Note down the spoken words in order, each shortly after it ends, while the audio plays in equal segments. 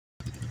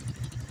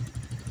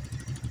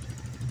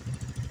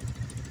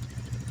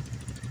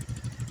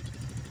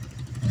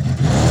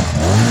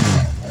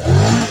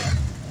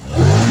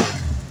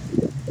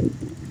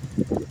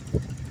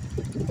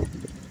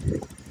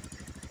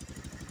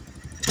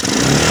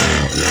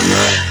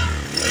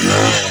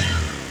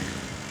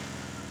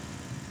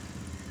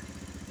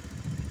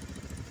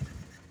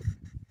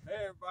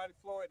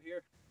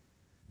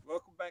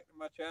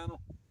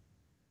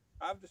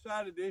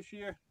decided this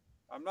year,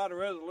 I'm not a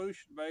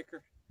resolution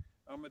maker,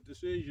 I'm a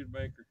decision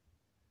maker.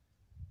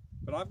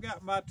 But I've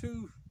got my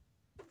two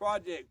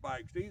project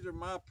bikes. These are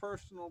my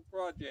personal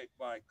project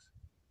bikes.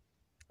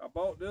 I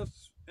bought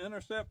this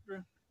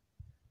Interceptor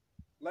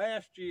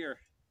last year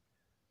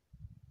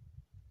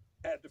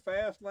at the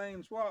Fast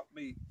Lane Swap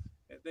Meet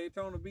at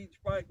Daytona Beach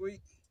Bike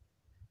Week.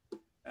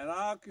 And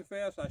I'll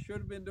confess, I should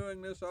have been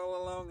doing this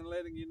all along and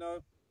letting you know.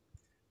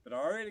 But I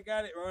already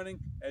got it running,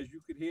 as you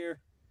could hear.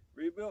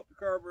 Rebuilt the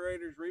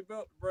carburetors,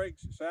 rebuilt the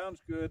brakes. It sounds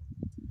good.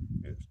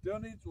 It still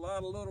needs a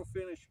lot of little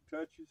finishing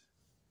touches.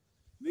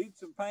 Needs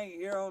some paint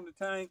here on the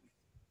tank.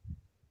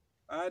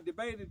 I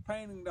debated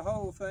painting the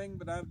whole thing,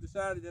 but I've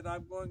decided that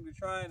I'm going to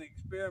try and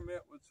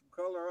experiment with some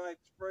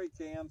Color-Ite spray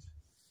cans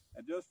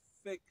and just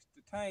fix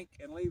the tank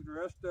and leave the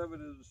rest of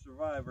it as a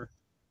survivor.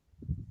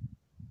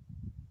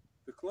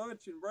 The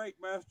clutch and brake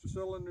master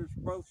cylinders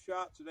are both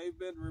shots, and they've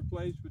been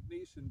replaced with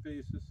Nissan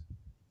pieces.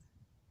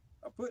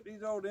 I put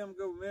these old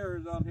MGO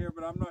mirrors on here,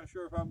 but I'm not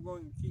sure if I'm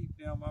going to keep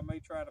them. I may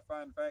try to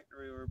find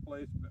factory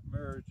replacement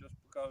mirrors just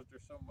because they're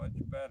so much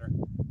better,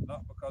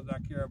 not because I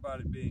care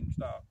about it being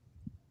stock.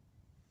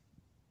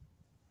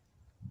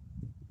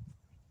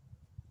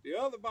 The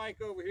other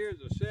bike over here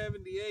is a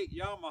 78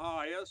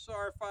 Yamaha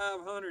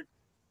SR500.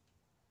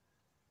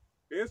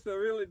 It's a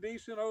really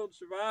decent old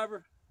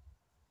survivor.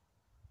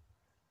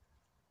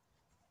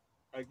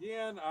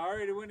 Again, I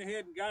already went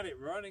ahead and got it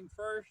running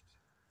first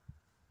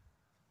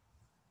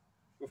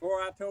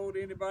before I told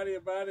anybody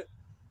about it.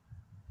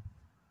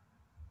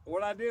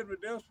 What I did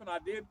with this one, I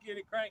did get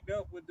it cranked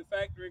up with the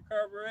factory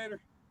carburetor,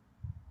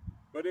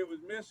 but it was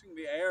missing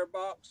the air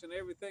box and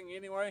everything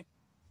anyway.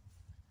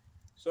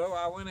 So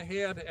I went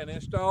ahead and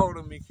installed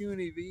a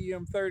Mikuni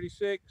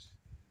VM36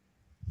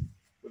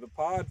 with a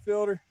pod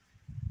filter.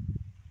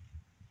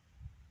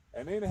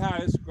 And anyhow,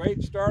 it's a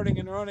great starting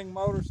and running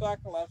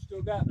motorcycle. I've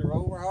still got to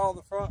overhaul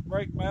the front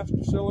brake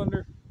master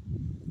cylinder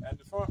and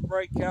the front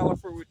brake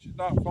caliper, which is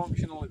not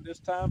functional at this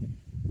time.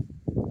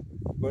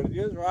 But it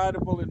is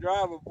rideable and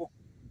drivable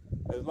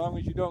as long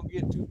as you don't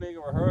get too big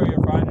of a hurry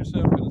or find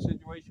yourself in a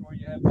situation where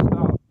you have to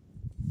stop.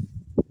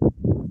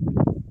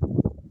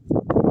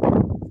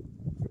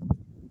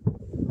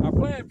 I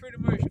plan pretty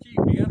much to keep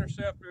the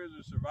Interceptor as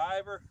a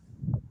survivor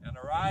and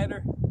a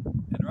rider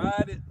and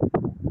ride it.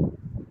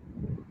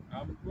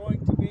 I'm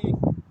going to be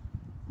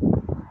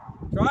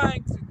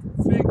trying to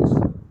fix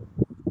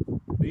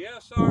the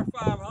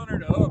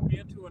SR500 up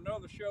into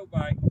another show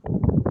bike.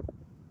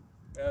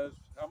 As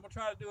I'm going to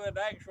try to do an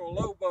actual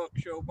low buck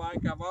show bike.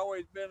 I've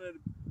always been in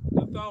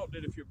the thought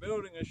that if you're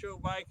building a show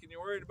bike and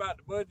you're worried about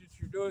the budgets,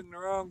 you're doing the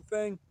wrong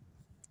thing.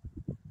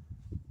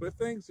 But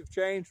things have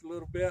changed a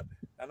little bit,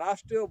 and I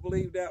still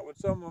believe that with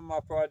some of my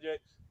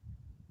projects.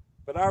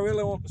 But I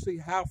really want to see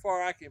how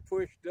far I can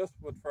push this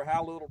one for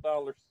how little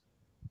dollars.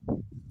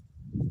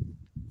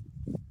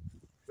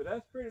 But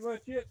that's pretty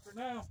much it for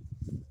now.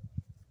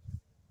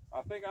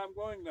 I think I'm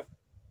going to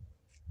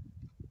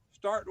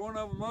start one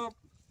of them up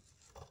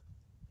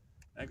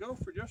and go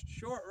for just a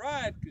short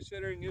ride,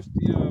 considering it's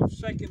the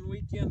second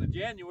weekend of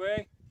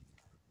January.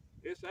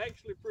 It's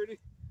actually pretty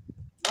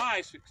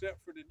nice,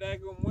 except for the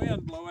daggone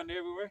wind blowing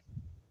everywhere.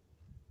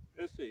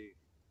 Let's see.